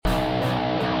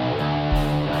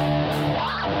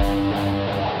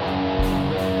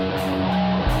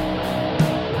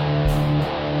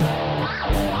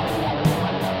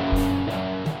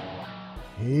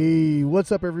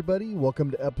What's up, everybody?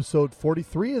 Welcome to episode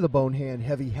 43 of the Bonehand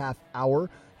Heavy Half Hour,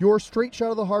 your straight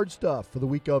shot of the hard stuff for the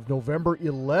week of November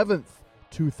 11th,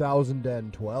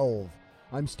 2012.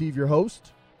 I'm Steve, your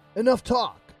host. Enough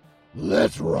talk.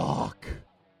 Let's rock.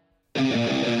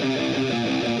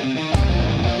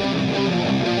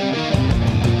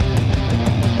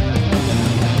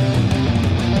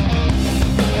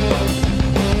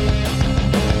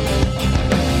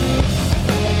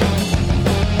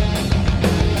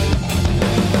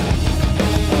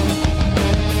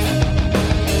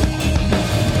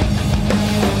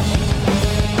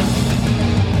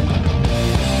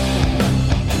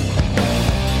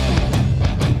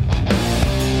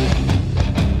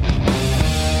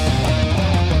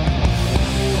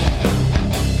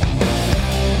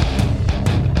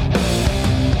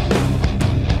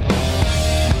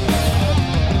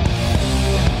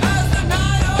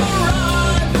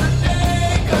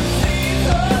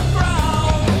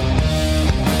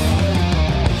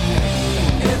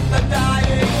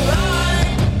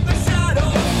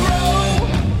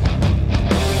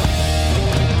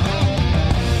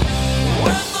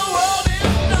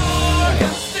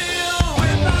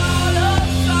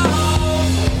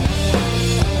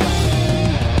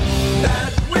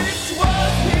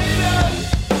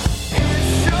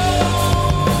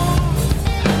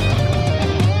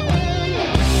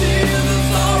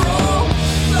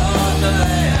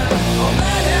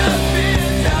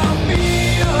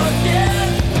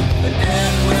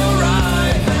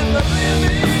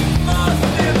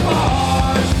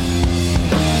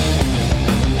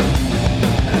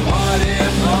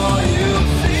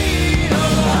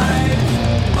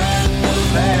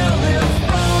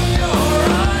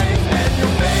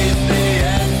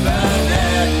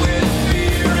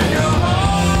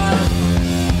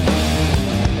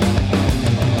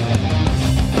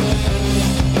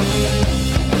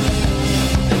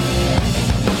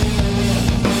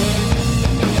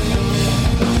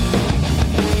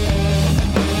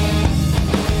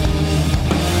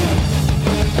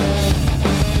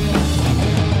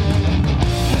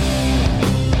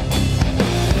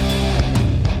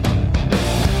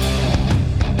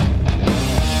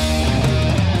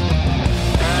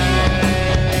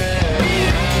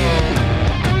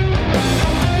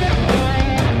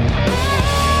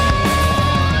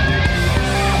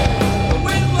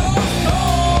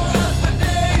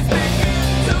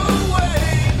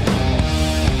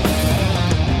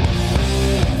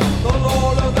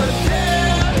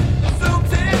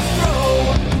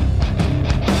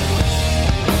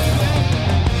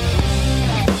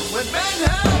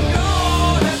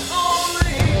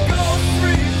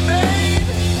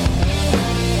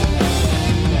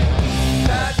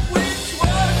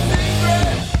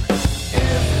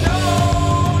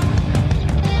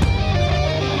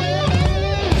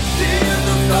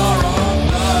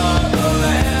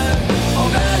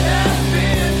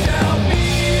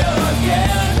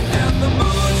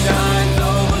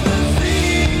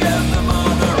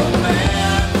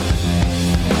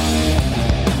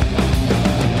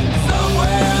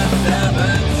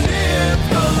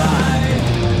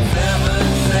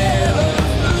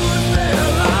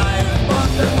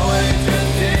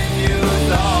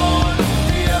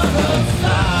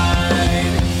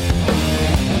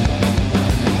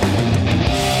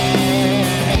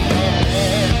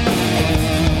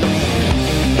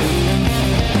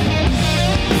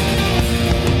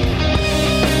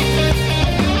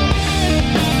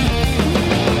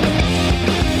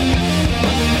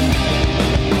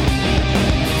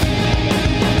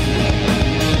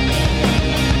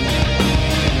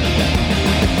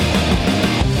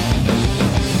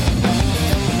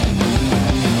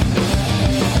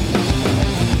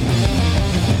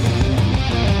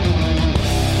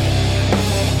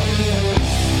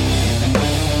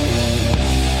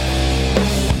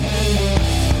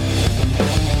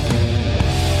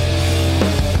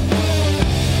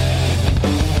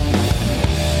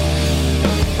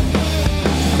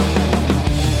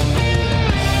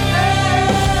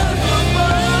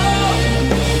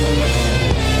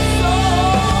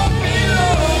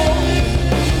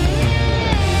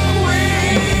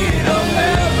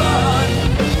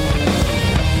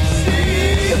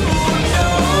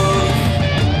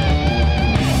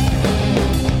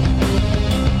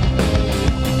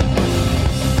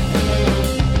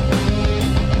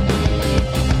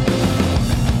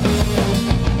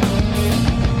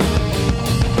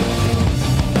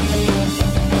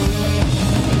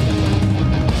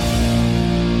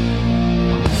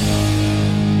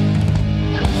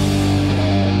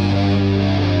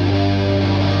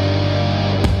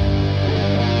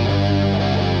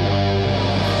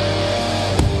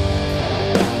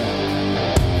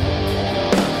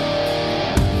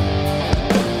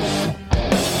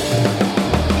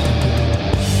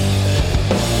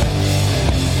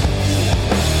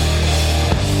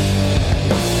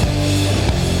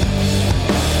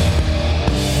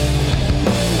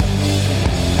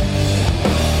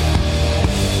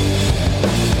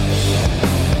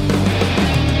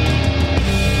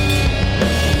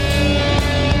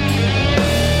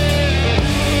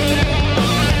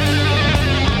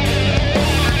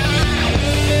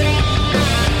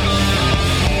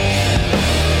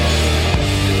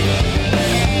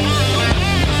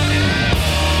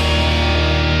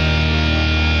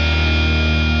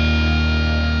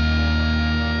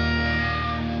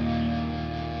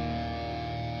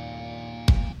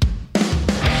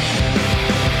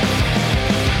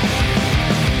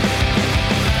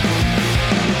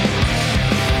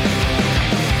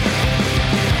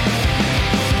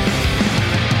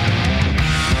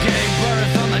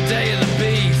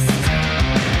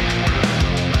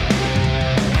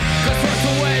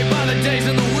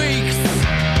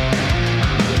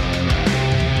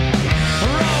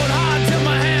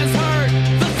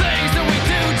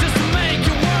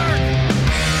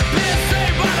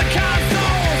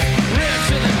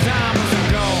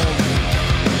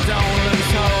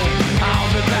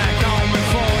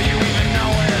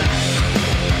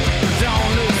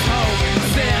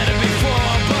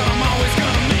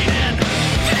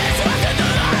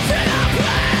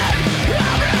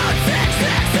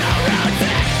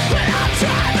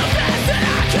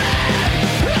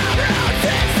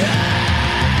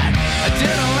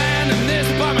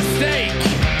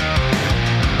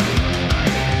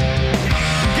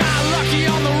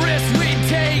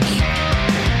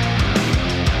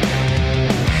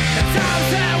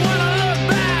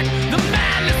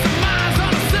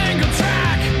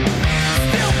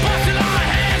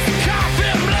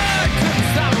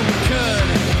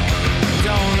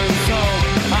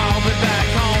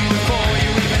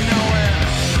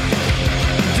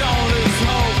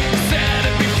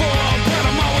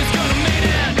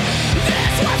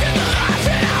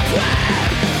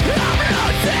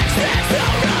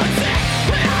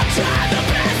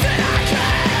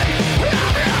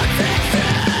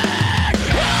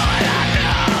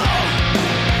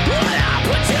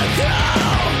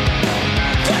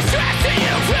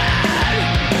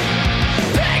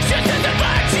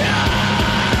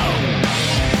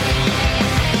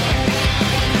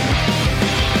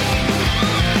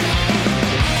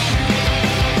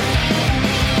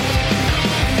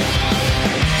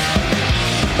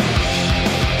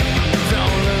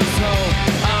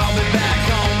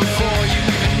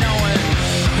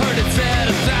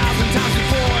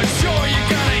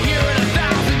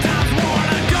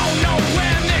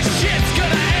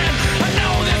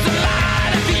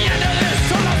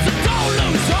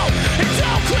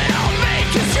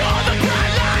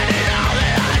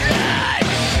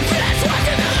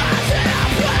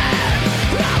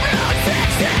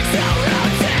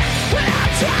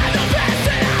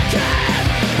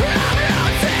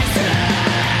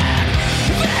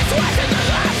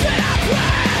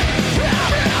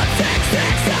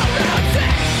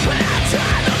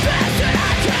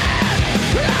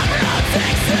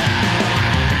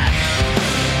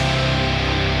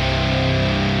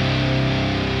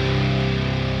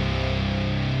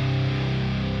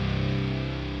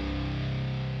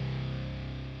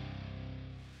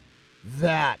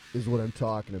 That is what I'm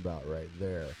talking about right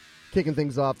there. Kicking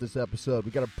things off this episode,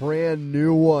 we got a brand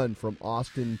new one from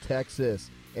Austin, Texas,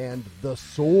 and The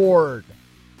Sword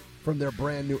from their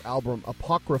brand new album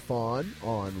Apocryphon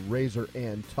on Razor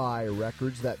and Tie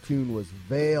Records. That tune was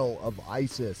Veil of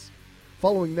Isis.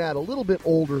 Following that, a little bit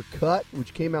older cut,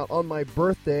 which came out on my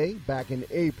birthday back in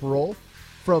April,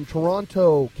 from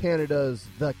Toronto, Canada's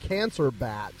The Cancer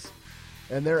Bats,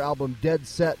 and their album Dead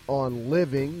Set on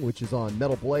Living, which is on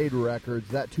Metal Blade Records.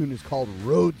 That tune is called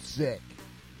Road Sick,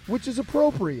 which is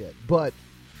appropriate, but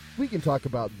we can talk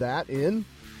about that in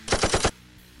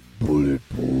Bullet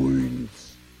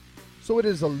Points. So it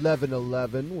is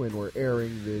 11:11 when we're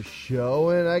airing this show,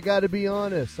 and I gotta be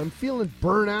honest, I'm feeling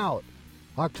burnt out.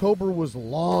 October was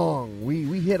long.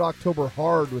 We hit October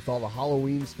hard with all the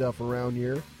Halloween stuff around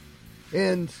here.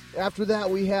 And after that,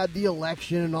 we had the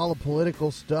election and all the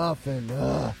political stuff, and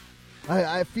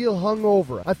I feel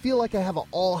hungover. I feel like I have an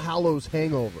All Hallows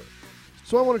hangover.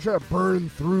 So I want to try to burn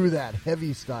through that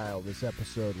heavy style this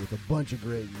episode with a bunch of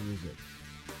great music.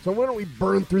 So why don't we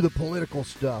burn through the political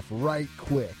stuff right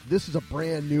quick? This is a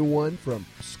brand new one from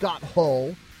Scott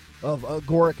Hull of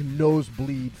Agoric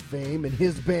Nosebleed fame and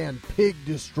his band Pig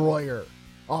Destroyer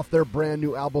off their brand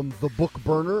new album The Book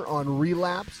Burner on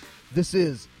Relapse. This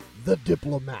is The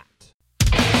Diplomat.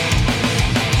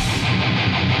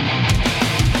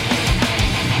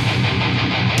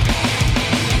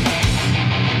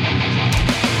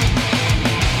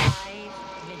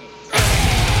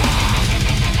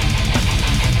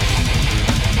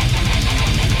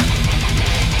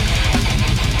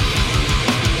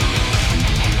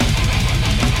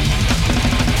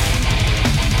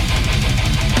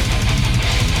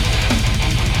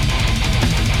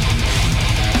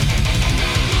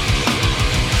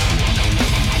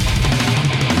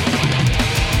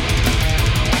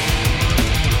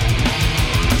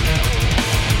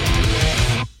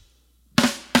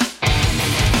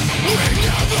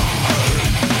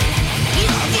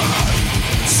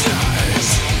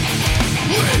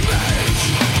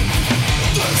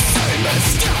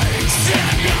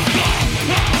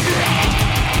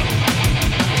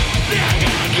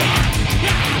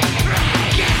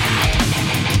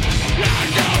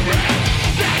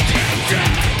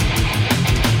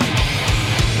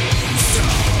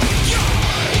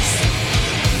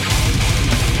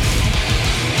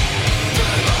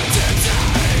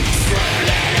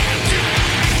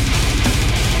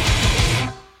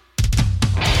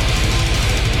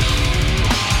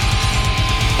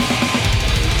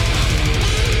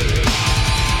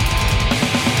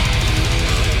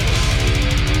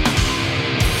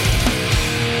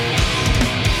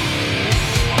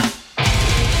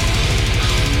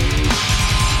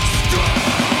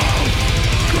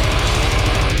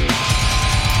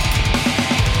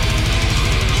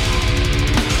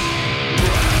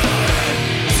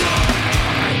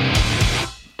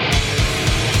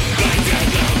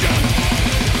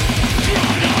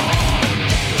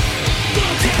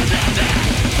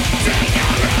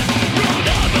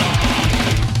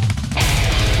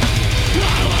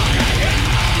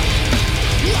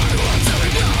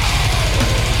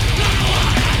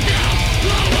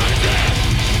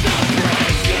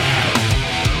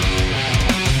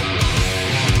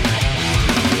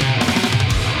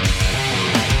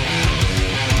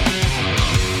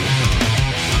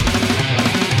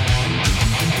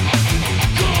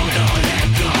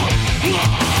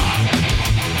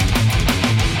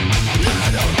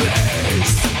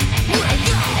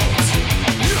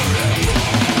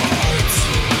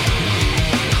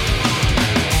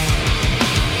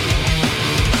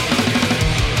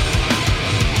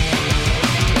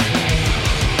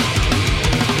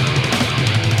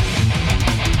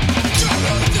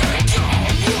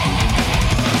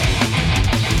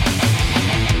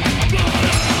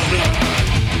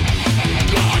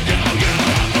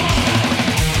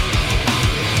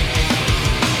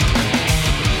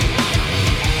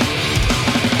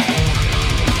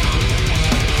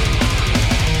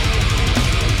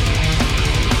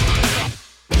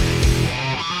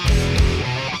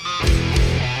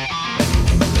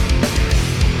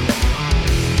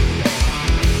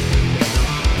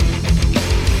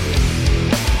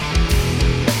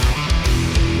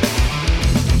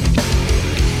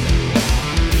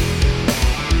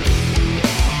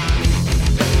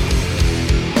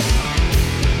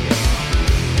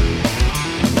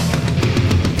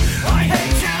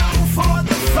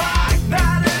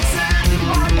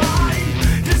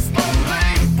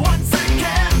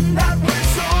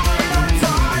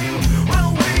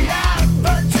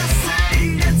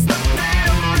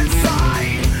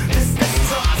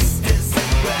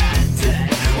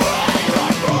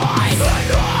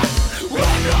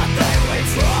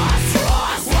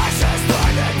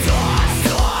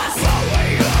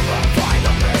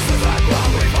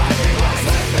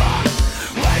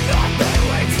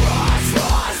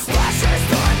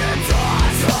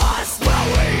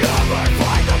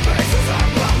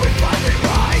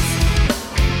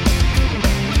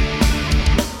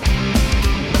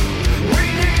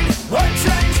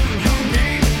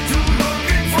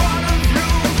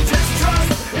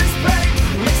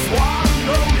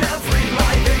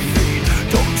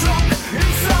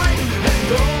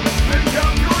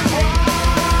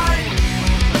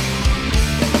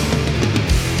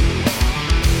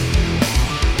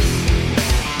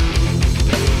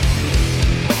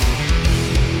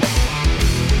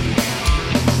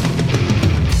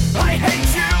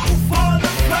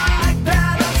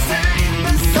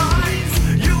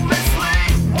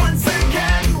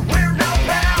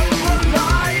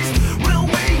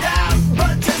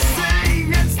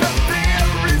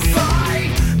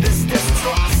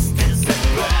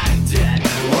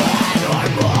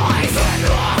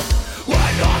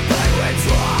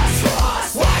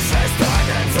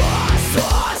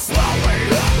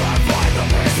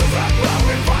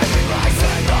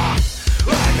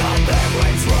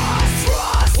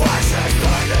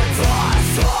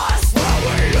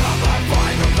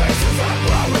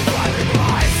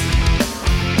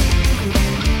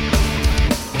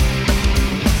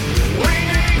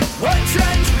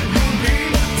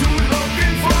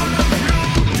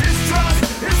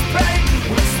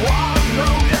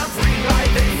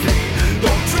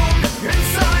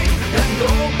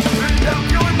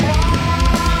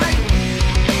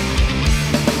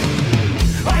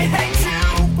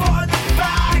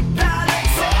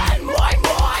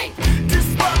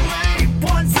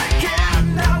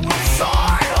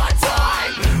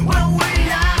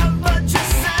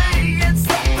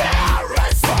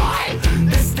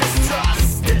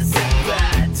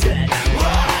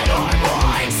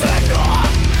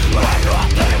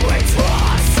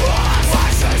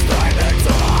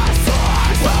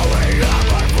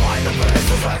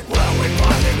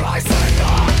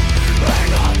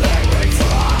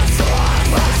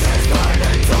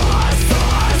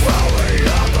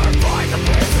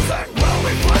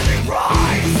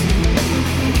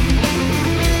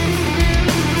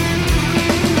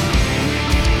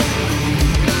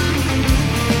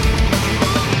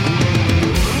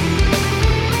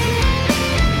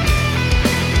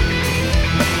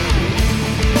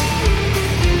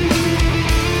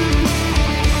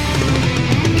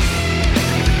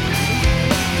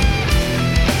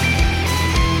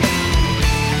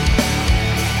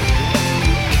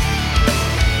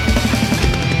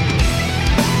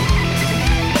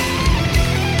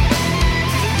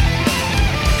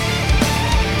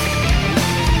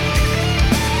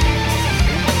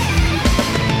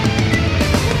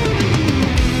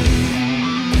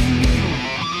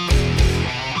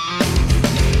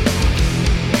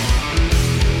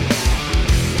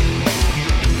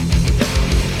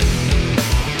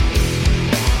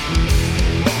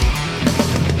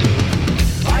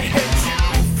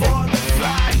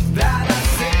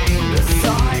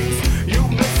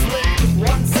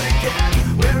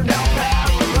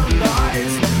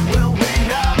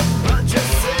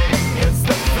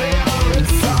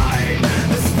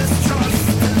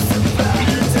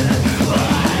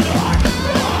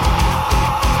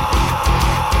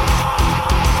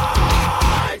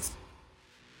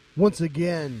 Once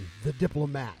again, The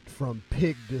Diplomat from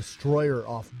Pig Destroyer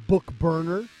off Book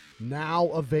Burner, now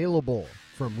available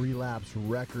from Relapse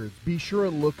Records. Be sure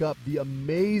and look up the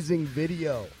amazing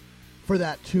video for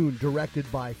that tune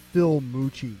directed by Phil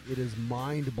Mucci. It is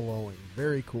mind-blowing.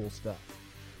 Very cool stuff.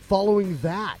 Following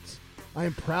that, I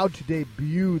am proud to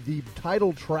debut the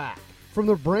title track from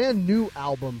the brand new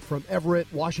album from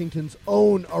Everett, Washington's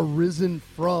own Arisen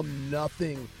from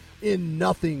Nothing. In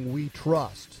Nothing We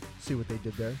Trust. See what they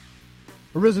did there?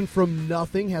 Arisen from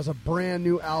Nothing has a brand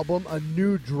new album, a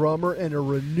new drummer, and a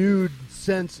renewed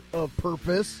sense of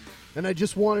purpose. And I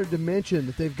just wanted to mention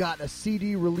that they've got a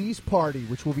CD release party,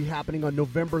 which will be happening on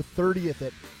November 30th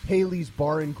at Haley's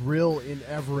Bar and Grill in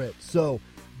Everett. So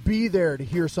be there to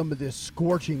hear some of this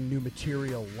scorching new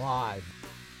material live.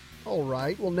 All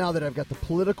right, well, now that I've got the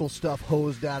political stuff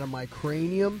hosed out of my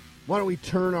cranium, why don't we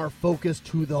turn our focus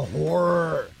to the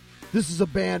horror? This is a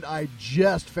band I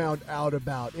just found out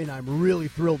about, and I'm really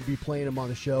thrilled to be playing them on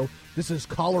the show. This is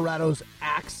Colorado's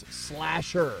Axe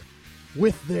Slasher,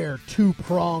 with their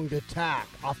two-pronged attack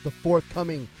off the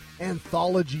forthcoming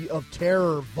Anthology of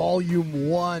Terror Volume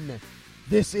 1.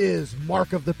 This is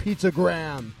Mark of the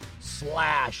Pizzagram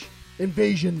 /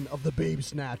 Invasion of the Babe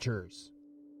Snatchers.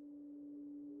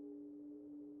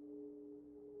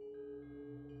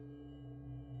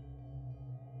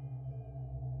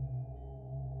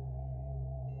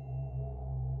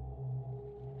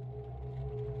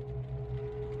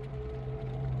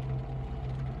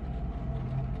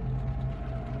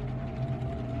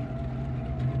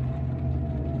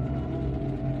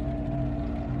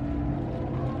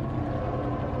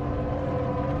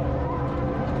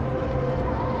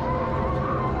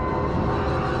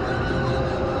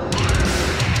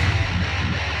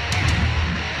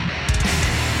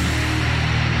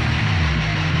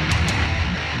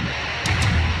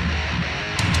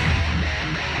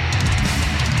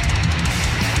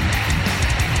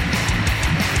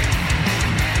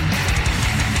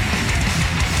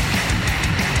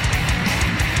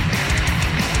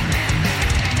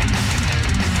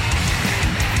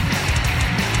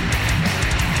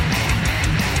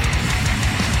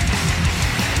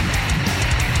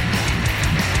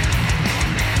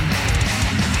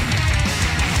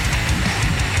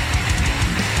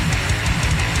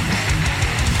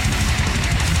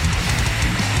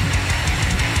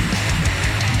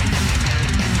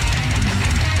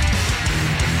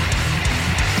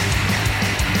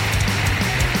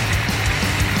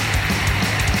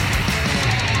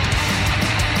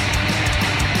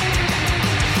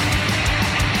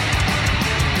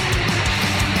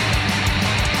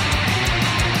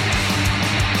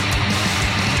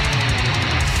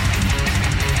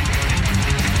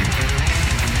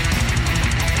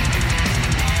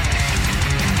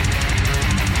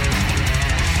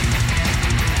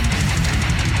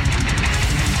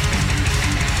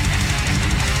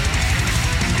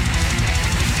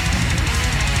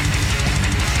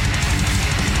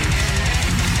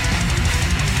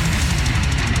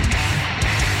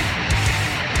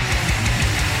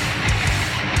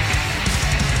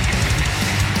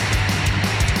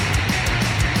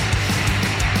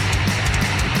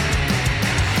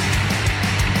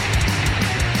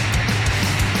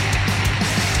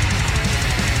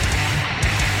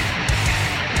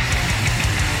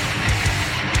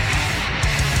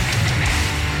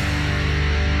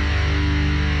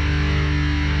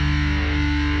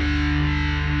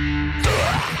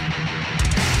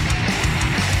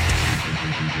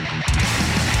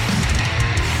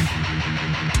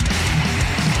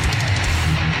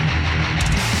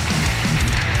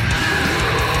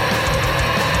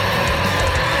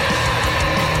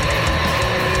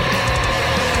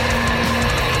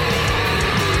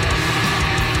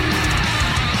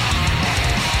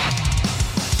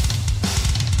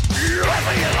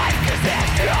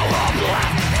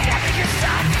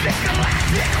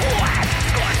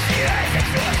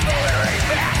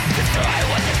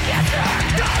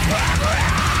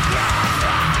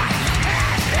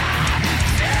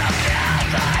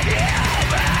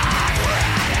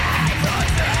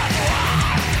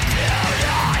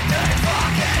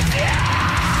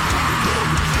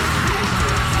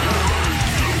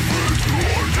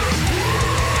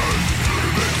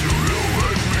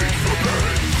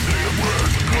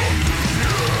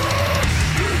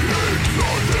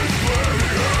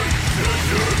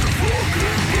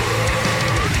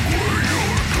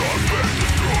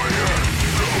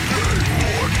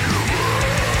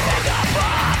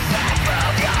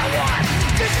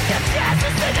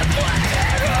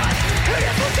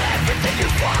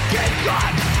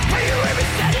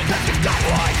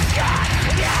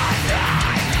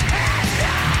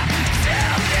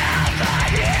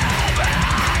 Yeah.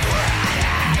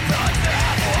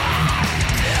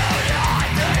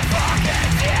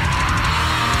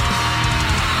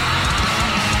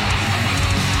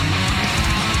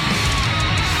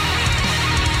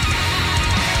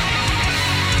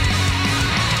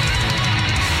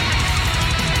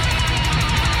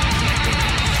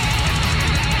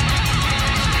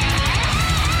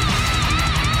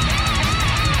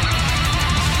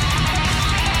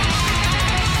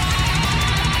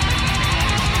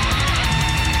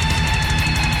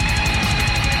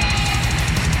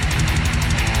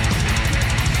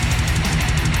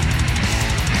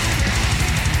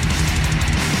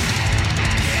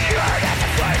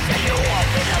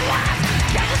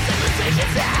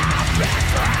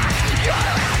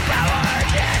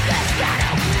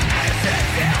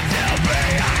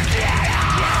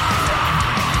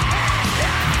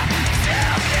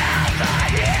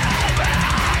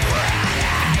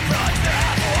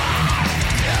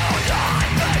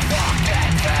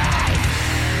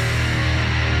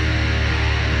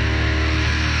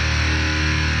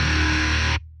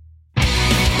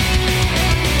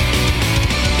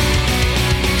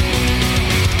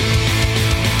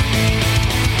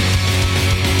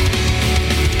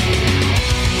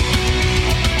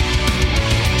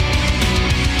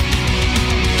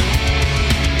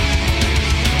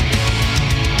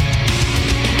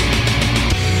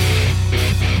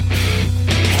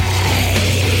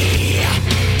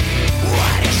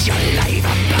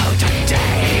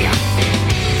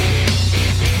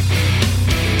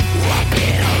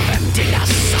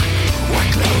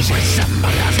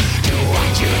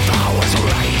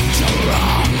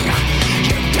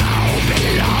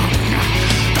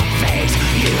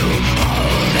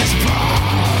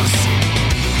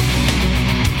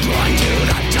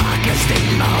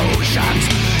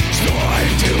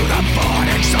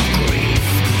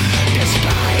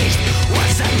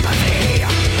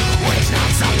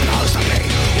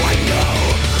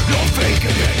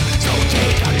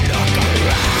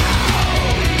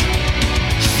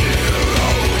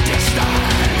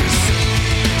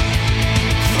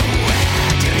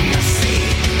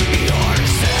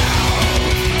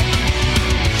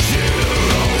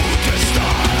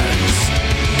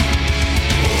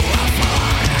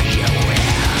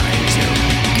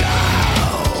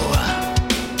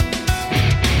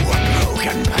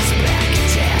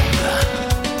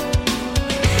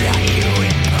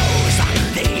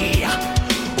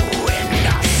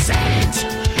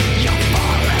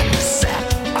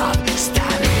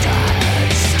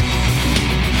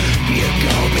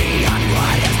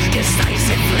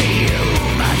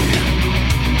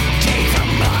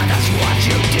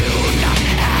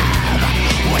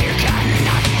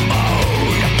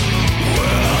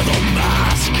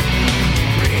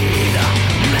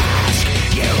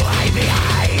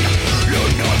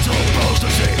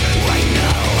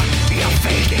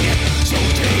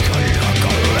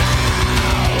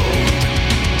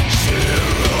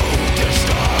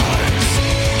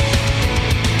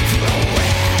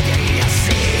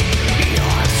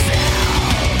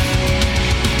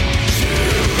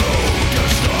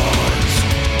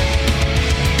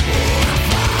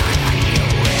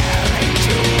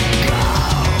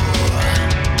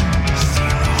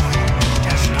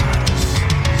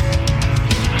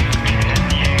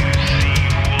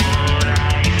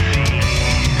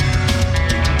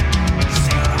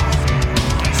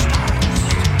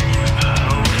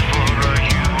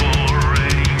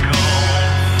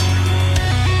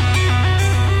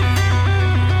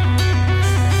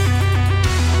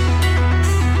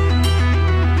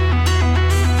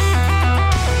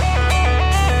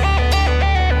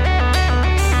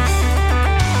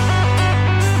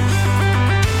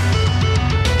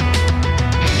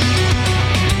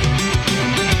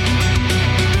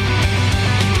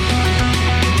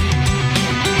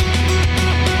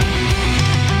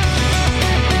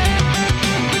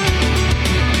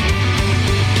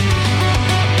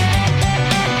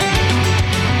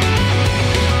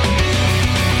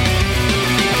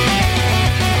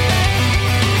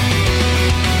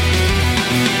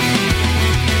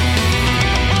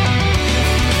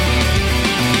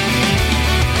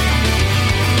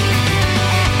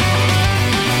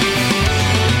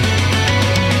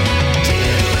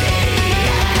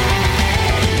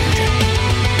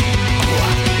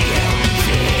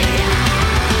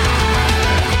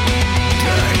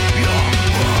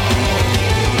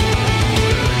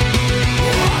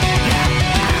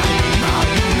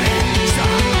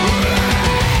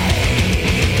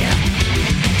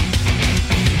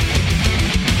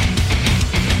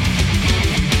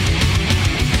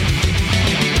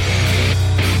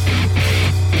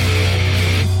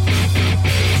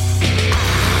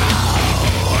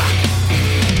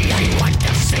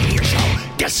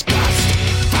 disgust,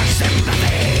 for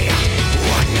sympathy,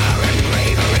 wonder and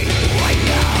bravery. Why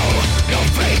now? No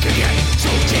fake again,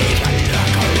 so take a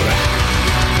look around.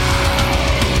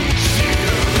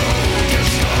 Zero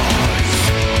distance.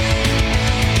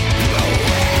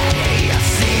 Where do you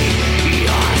see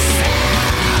yourself?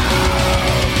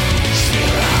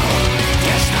 Zero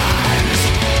distance.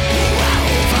 How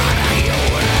far are you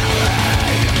willing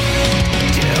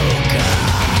to go?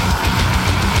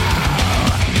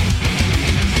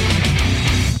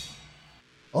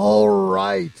 All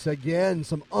right, again,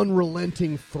 some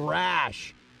unrelenting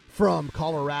thrash from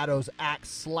Colorado's Axe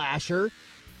Slasher,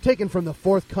 taken from the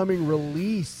forthcoming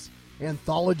release,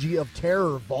 Anthology of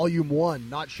Terror, Volume 1.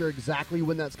 Not sure exactly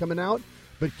when that's coming out,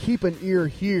 but keep an ear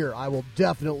here. I will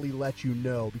definitely let you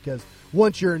know, because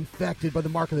once you're infected by the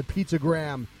mark of the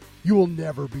pizzagram, you will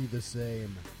never be the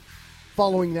same.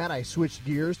 Following that, I switched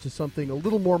gears to something a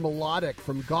little more melodic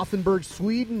from Gothenburg,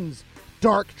 Sweden's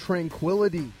Dark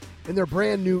Tranquility, and their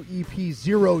brand new EP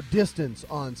Zero Distance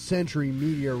on Century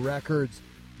Media Records.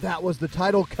 That was the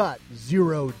title cut,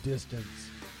 Zero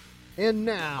Distance. And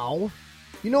now,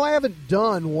 I haven't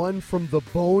done one from the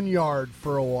Boneyard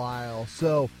for a while,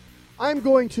 so I'm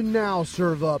going to now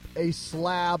serve up a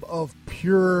slab of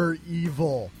pure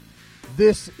evil.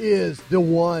 This is the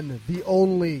one, the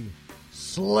only,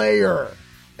 Slayer,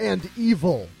 and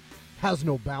evil has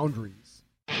no boundaries.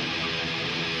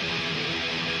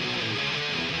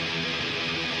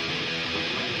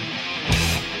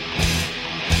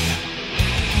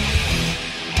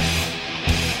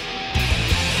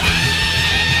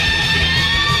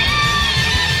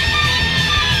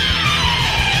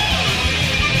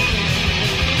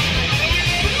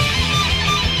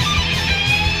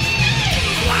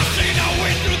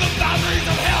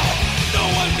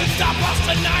 Stop us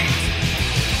tonight.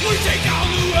 We take down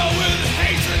the world with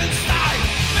hatred and strife.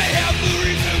 May have the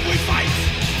reason we fight.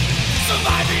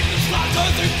 Surviving the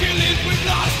slaughters and killings we've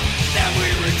lost. Then we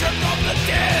return from the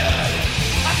dead.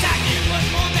 Attacking once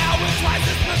more now with twice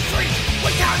as much strength.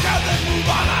 We counter then move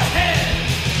on ahead.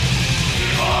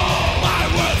 Oh, my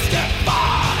words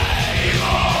defy.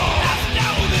 Oh, as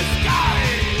now the sky.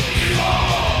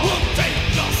 Oh, will take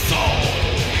the soul.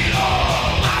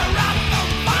 Oh, my wrath of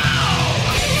foul.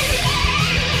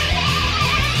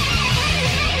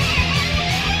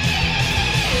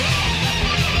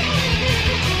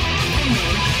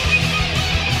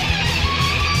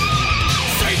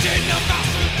 Satan, the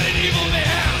master of evil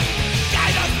man,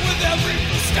 guide us with every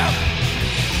step.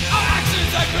 Our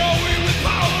actions are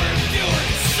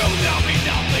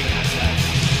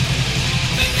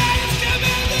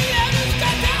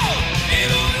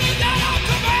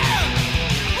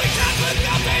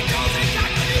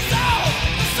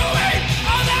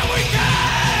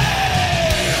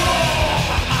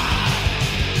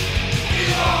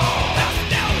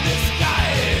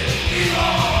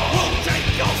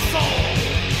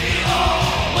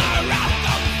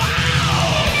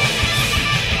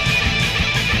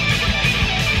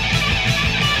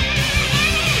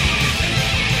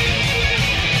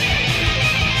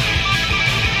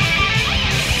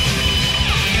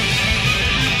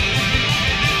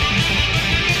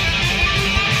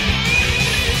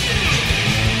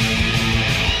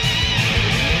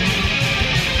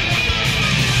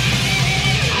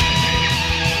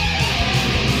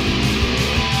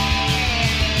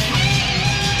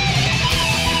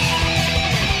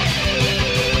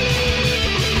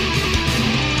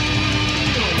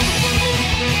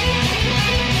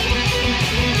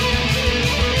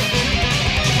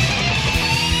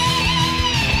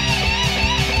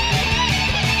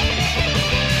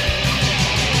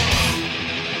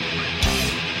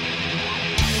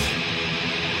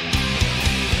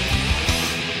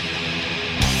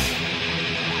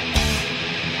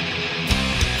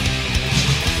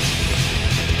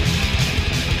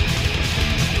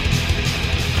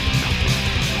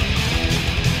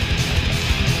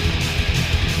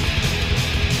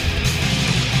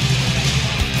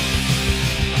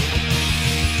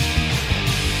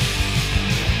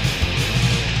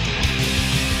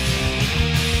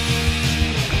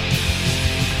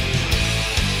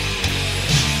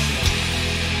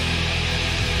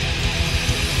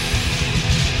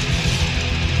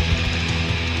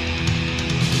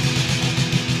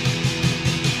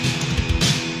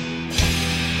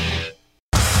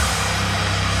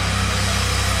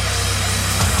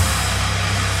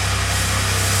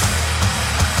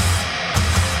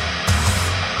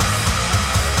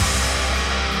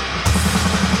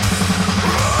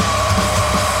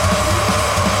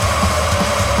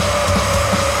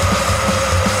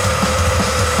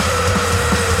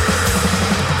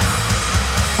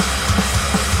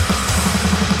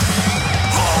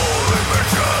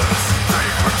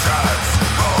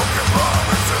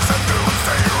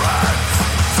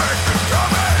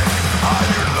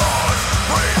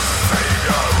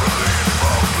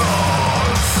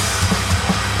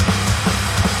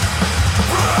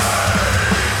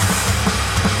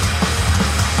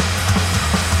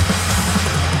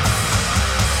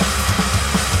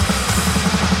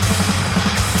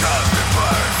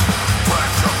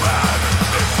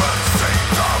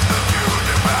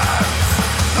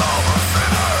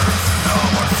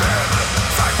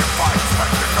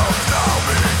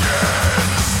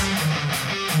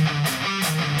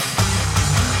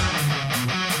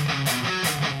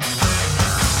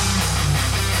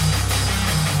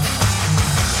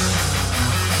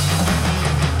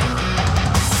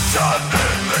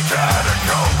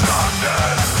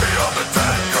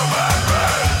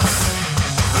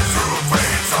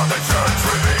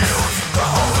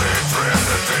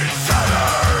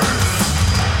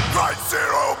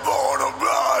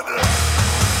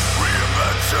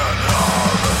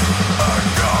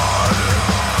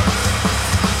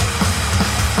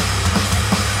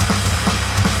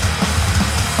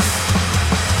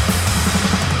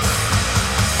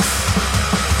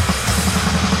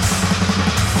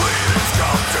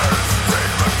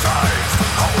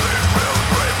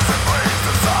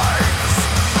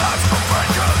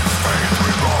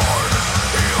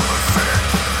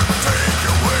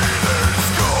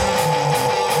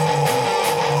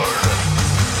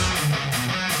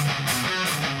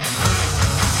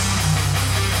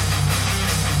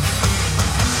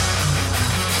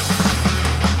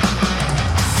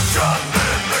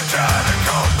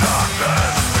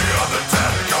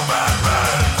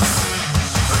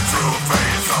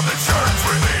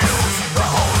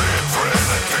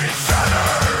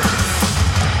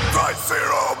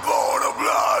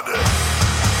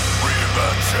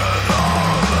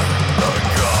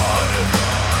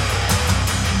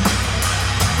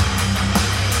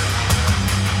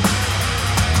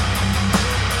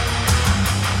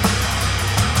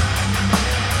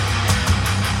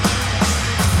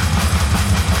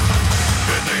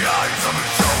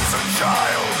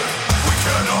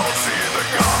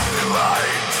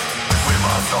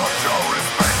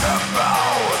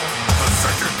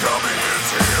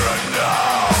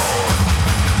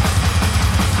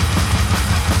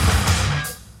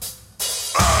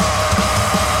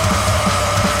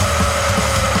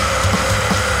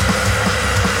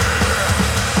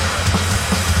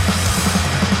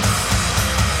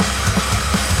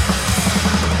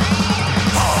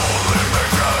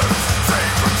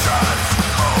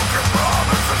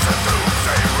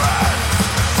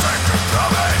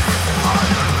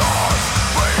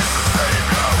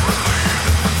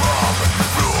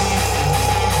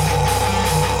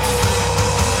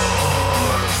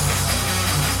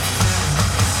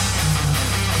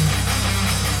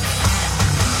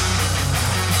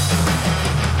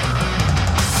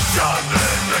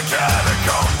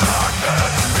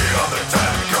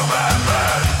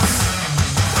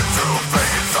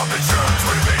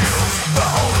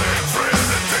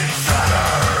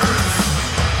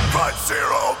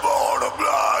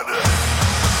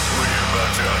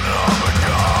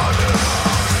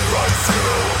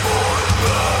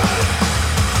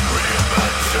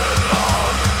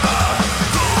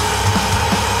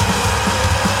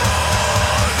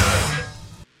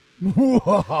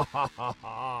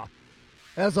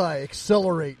As I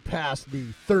accelerate past the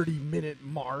 30-minute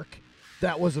mark,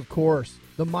 that was, of course,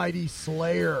 the mighty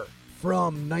Slayer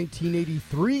from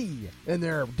 1983 and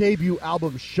their debut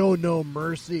album Show No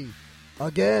Mercy,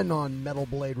 again on Metal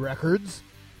Blade Records.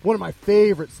 One of my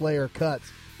favorite Slayer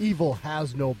cuts, Evil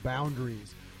Has No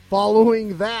Boundaries.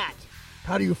 Following that,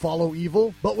 how do you follow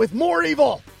evil? But with more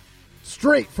evil!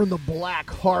 Straight from the black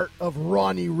heart of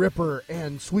Ronnie Ripper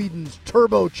and Sweden's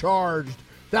turbocharged,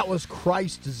 that was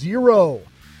Christ Zero,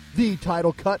 the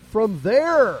title cut from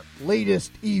their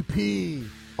latest EP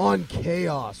on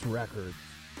Chaos Records.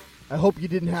 I hope you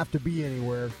didn't have to be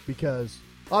anywhere, because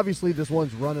obviously this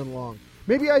one's running long.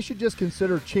 Maybe I should just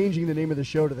consider changing the name of the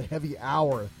show to The Heavy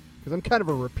Hour, because I'm kind of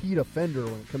a repeat offender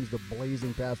when it comes to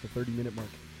blazing past the 30-minute mark.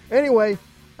 Anyway,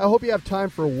 I hope you have time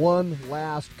for one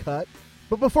last cut.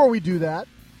 But before we do that,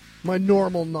 my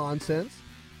normal nonsense,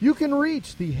 you can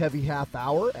reach the Heavy Half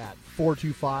Hour at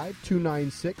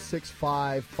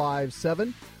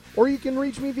 425-296-6557, or you can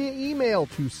reach me via email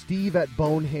to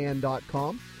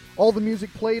steve@bonehand.com. All the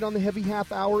music played on the Heavy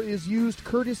Half Hour is used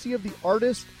courtesy of the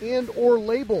artist and or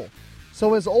label.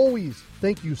 So as always,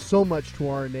 thank you so much to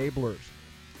our enablers.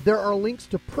 There are links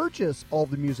to purchase all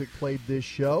the music played this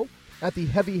show at the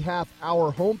Heavy Half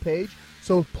Hour homepage,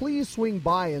 so please swing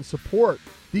by and support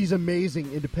these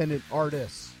amazing independent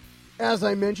artists. As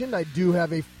I mentioned, I do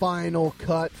have a final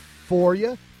cut for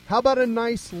you. How about a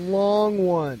nice long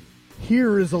one?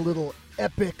 Here is a little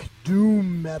epic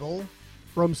doom metal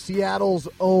from Seattle's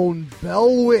own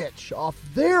Bell Witch off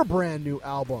their brand new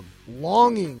album,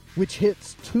 Longing, which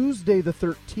hits Tuesday the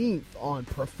 13th on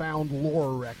Profound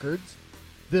Lore Records.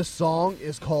 This song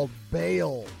is called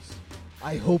Bales.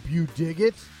 I hope you dig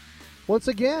it. Once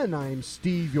again, I'm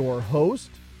Steve, your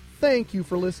host. Thank you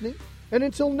for listening, and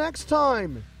until next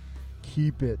time,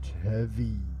 keep it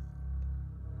heavy.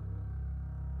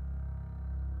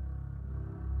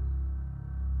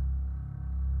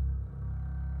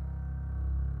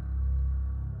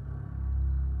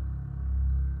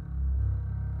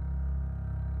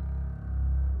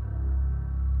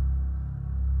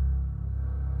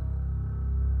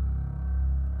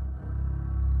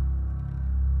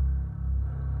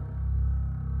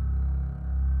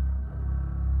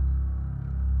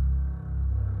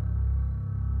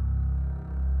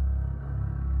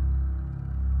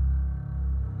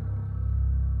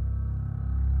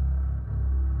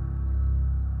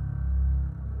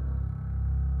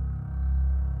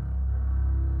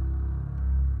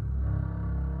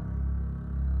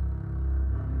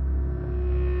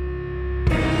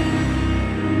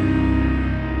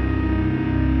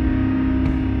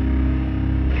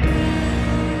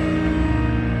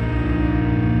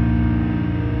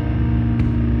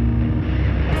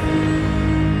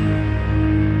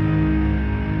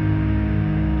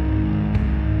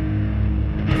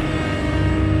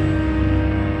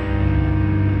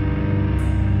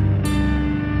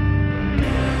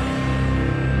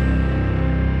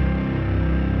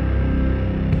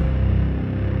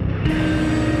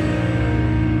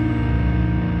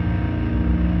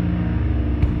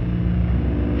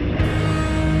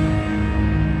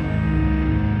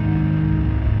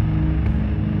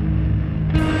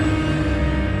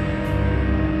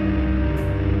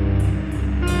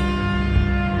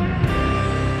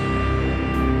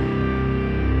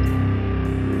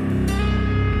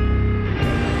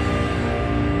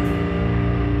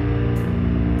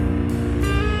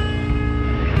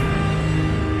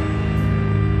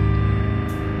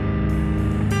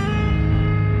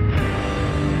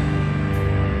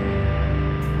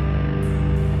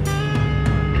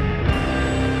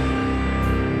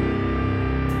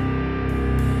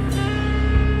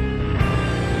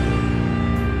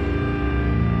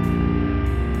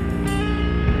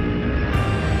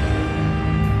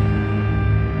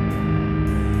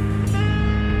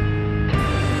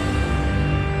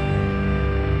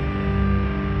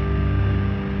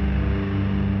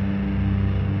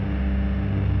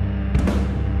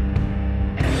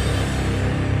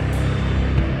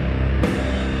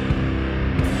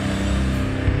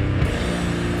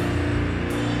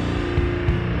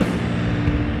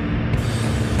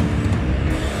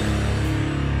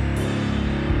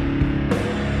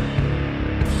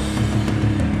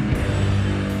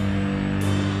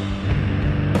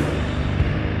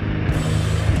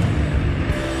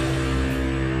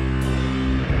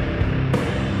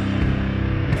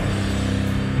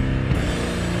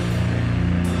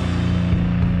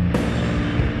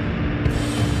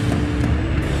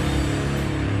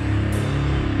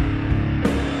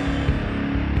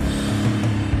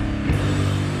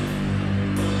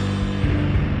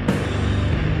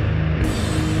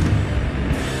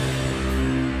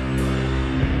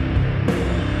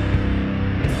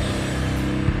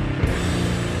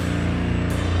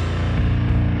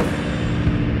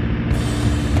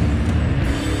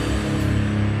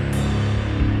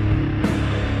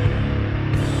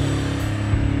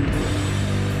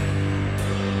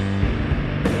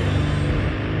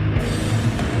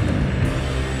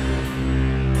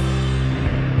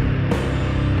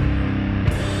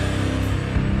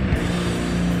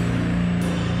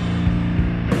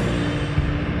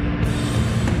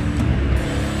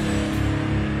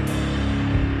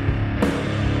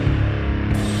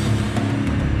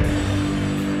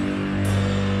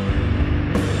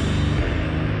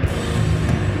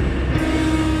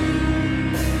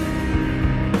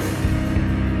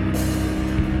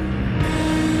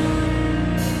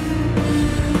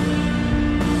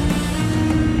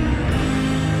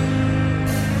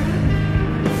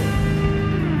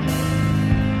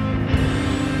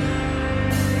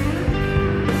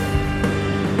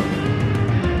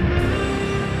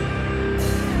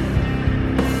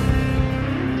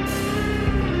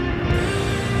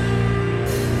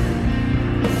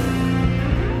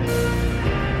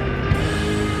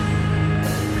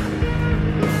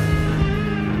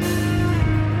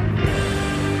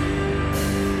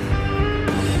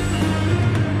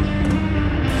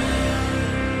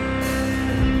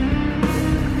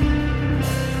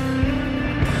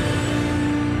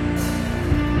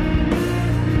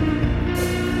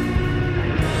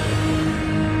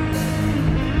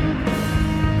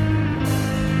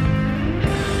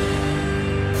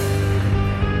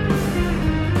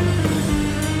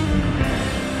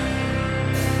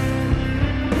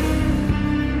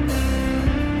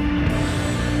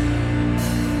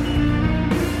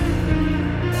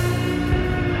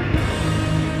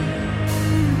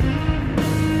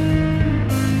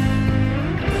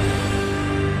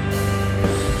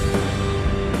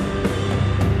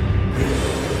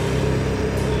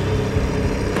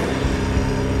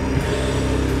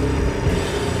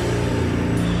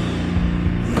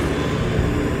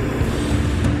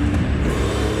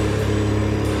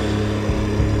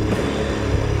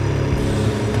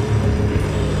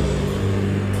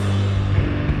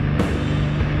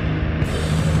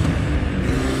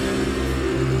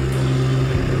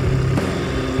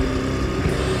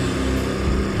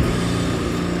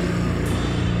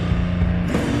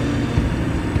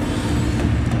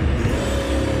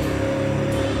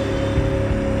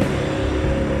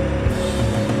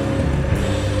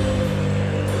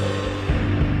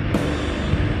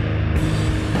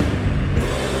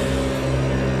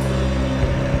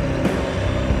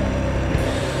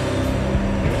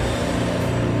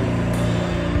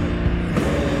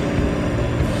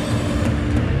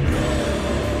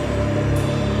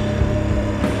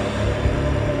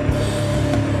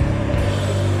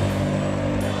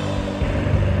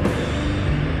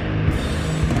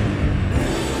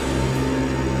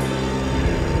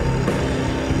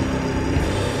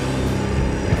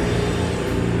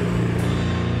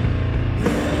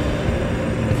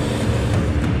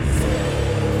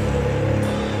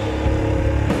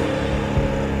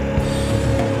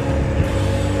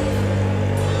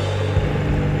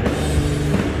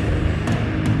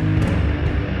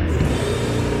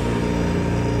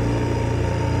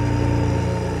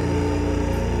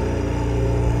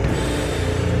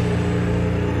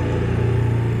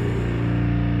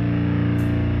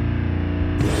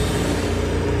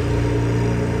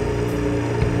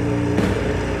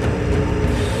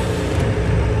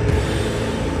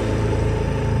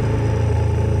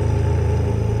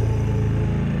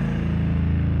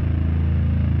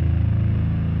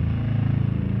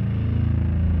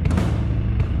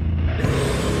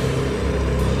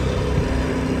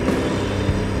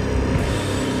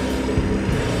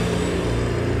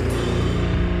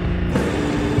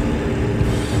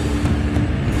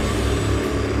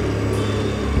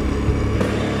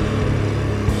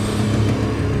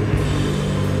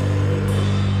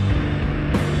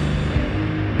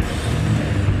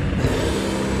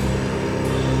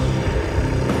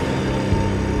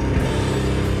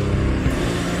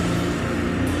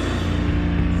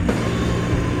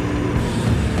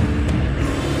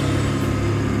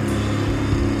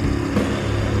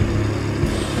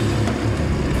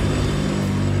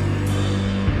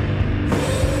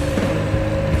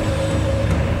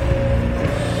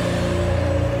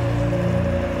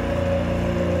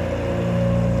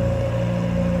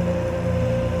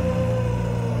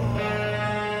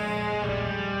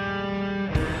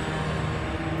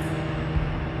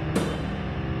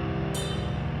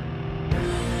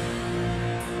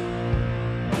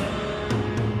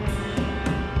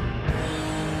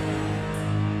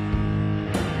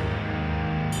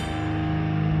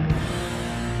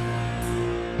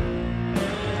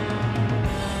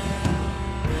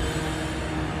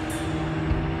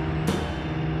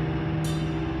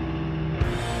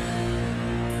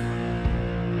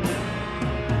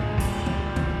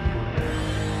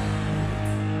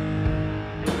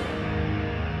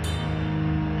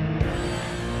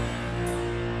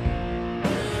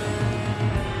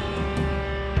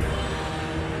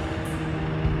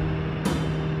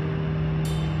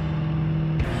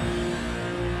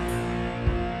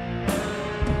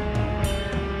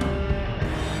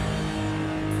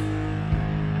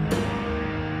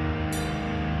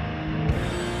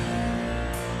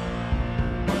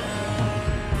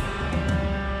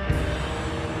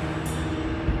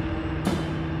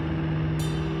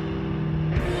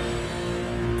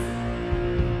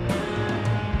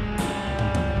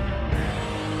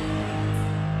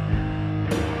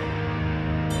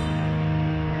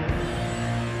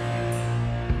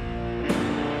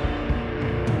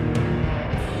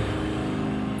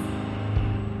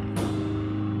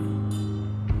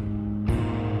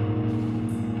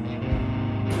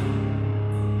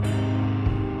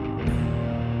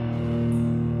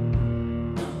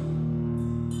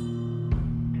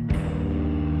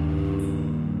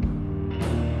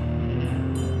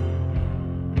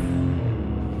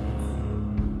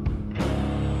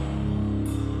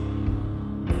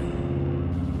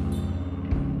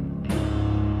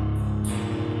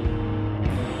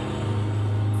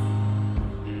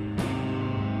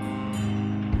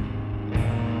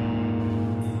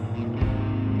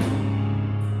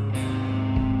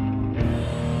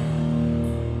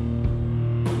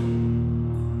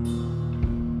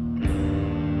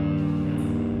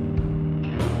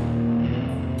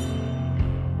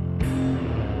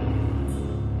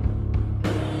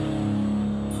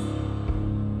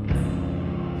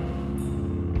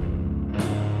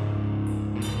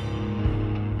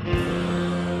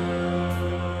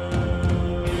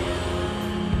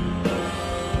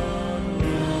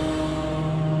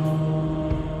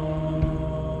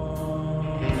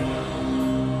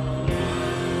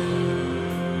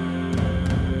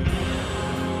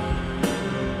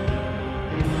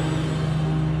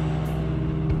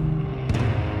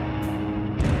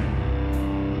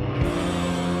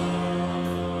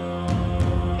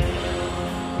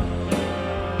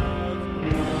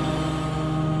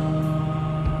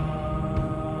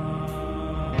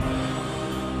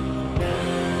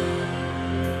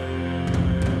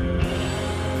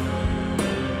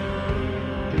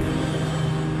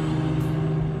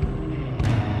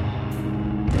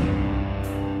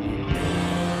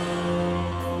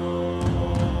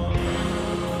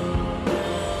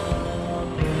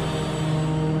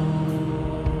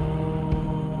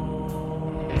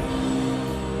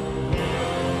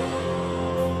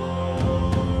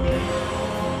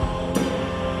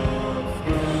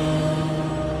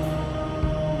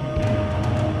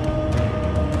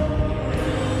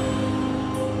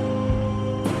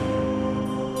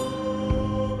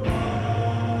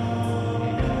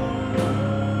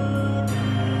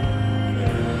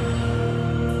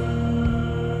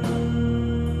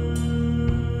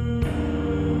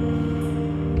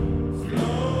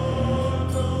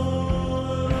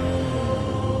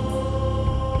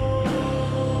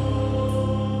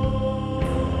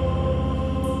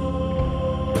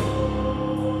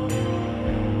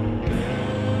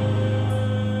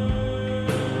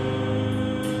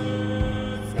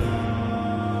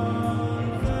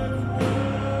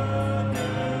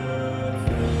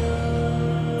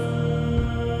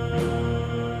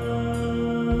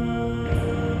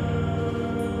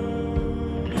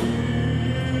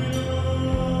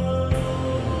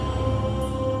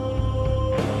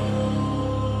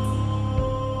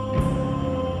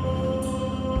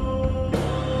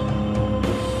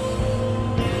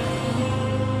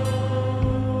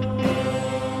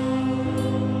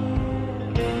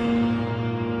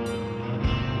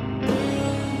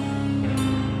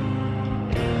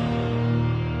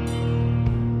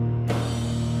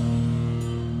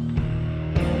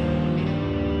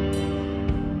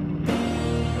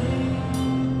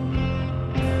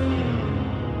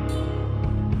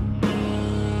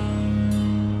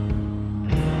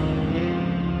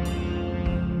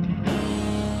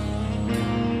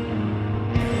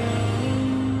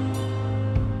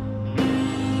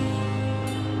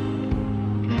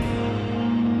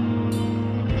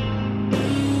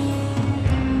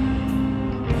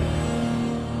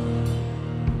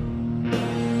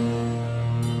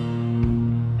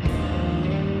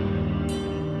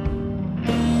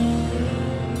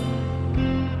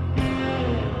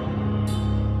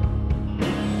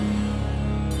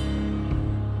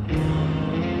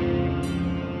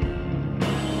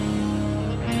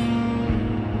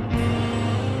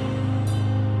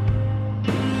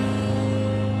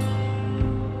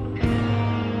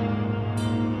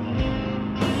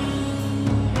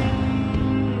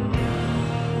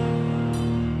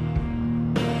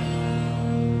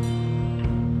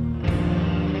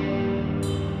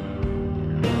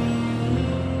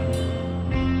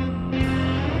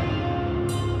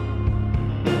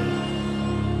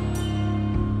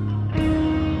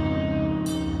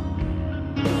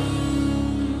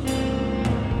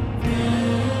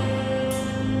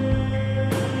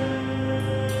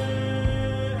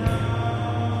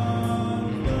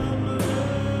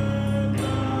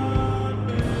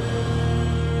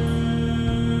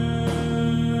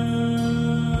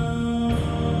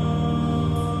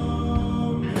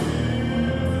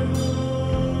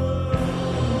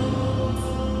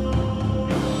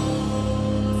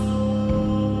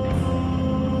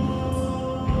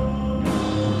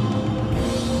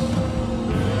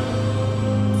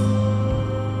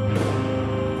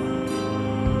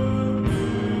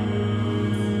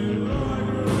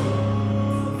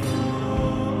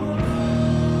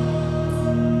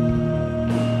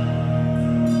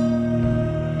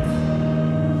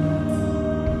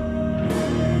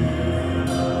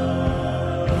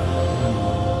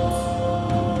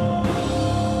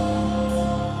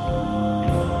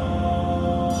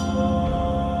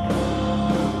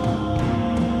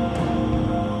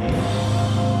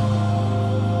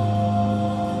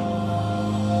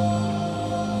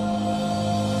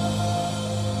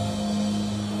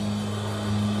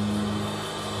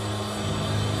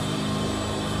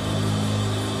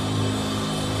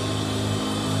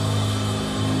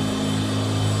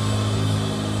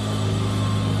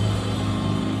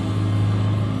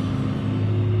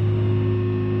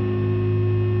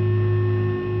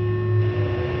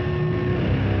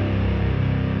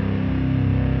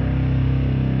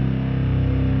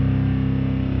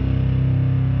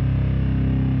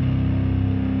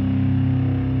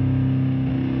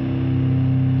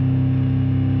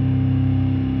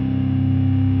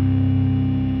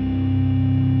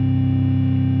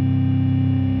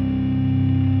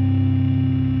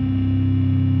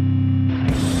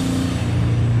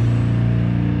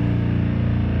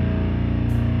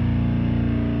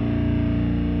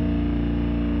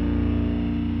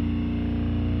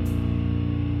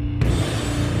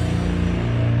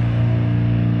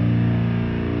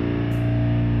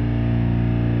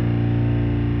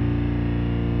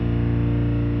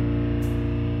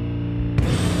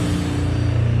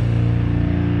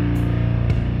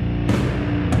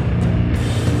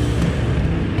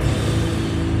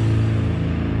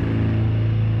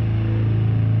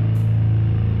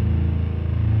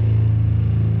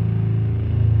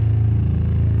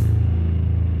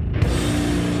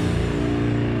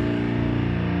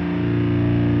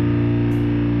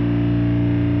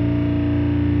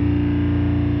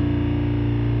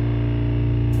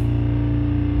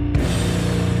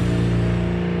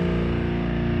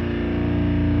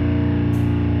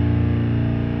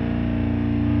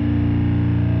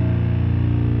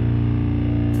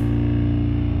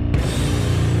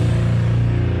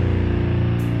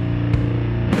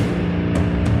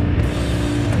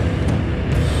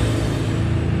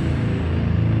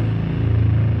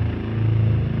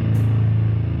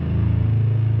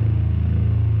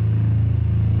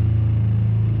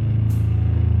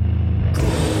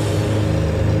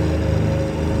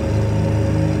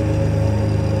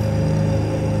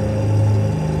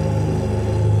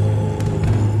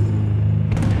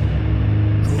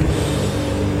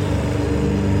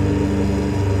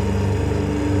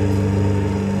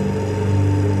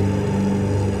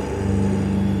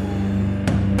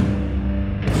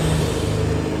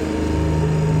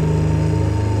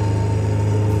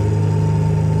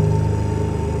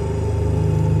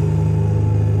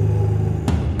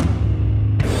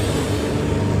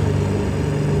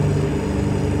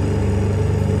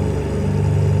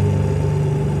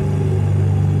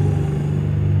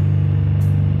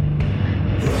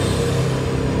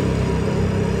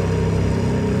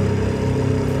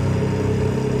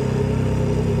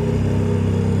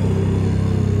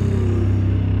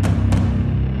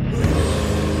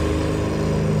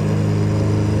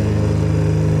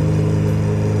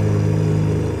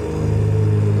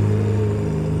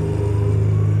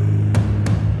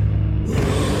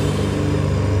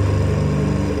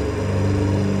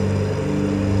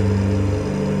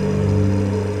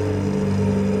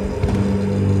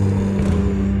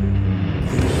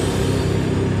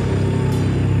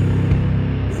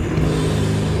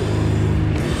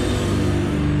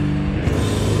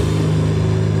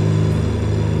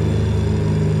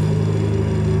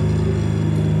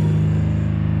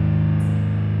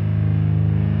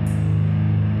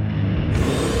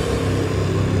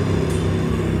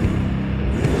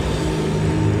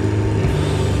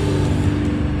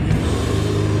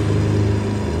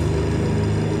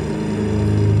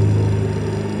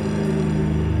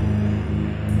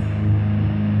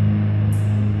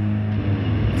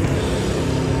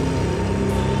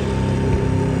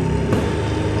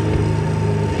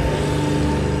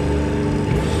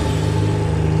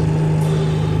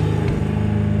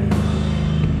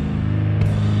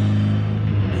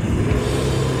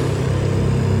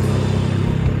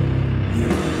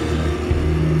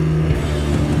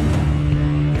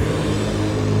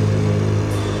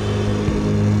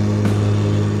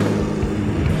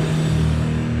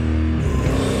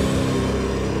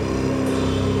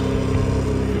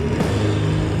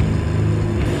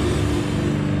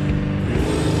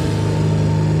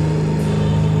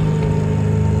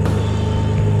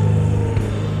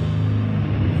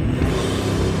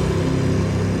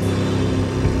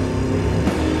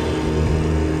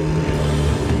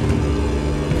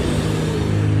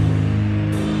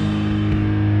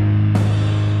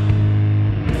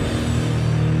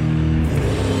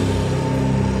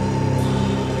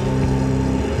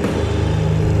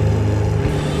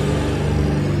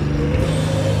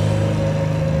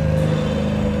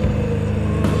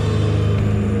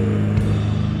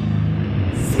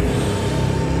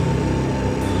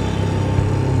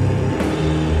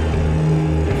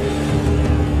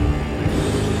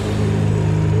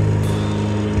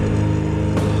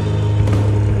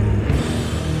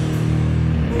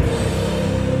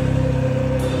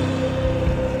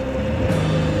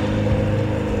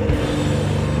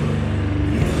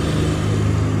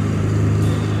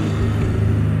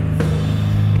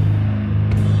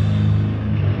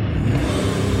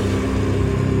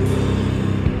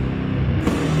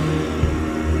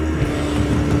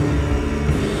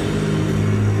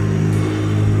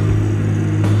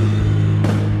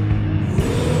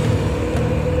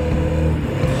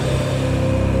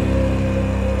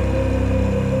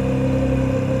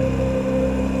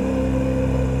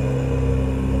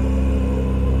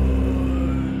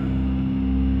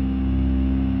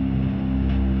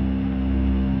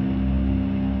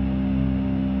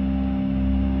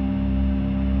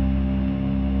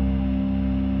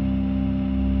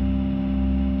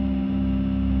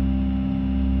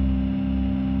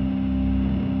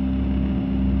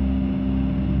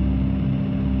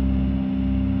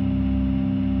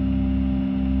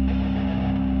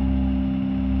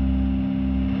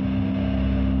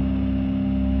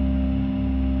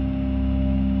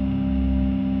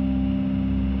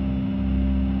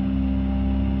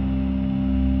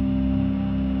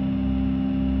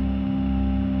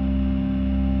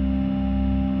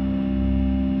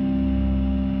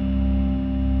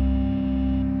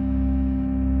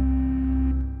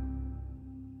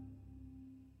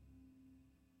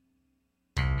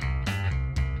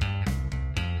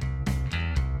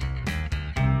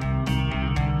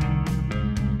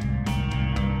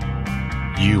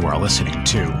 You are listening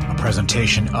to a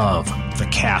presentation of the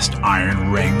Cast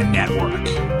Iron Ring Network.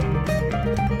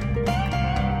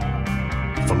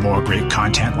 For more great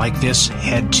content like this,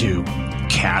 head to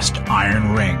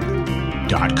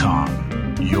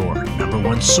castironring.com, your number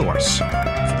one source for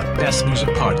the best music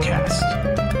podcast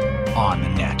on the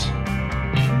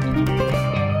net.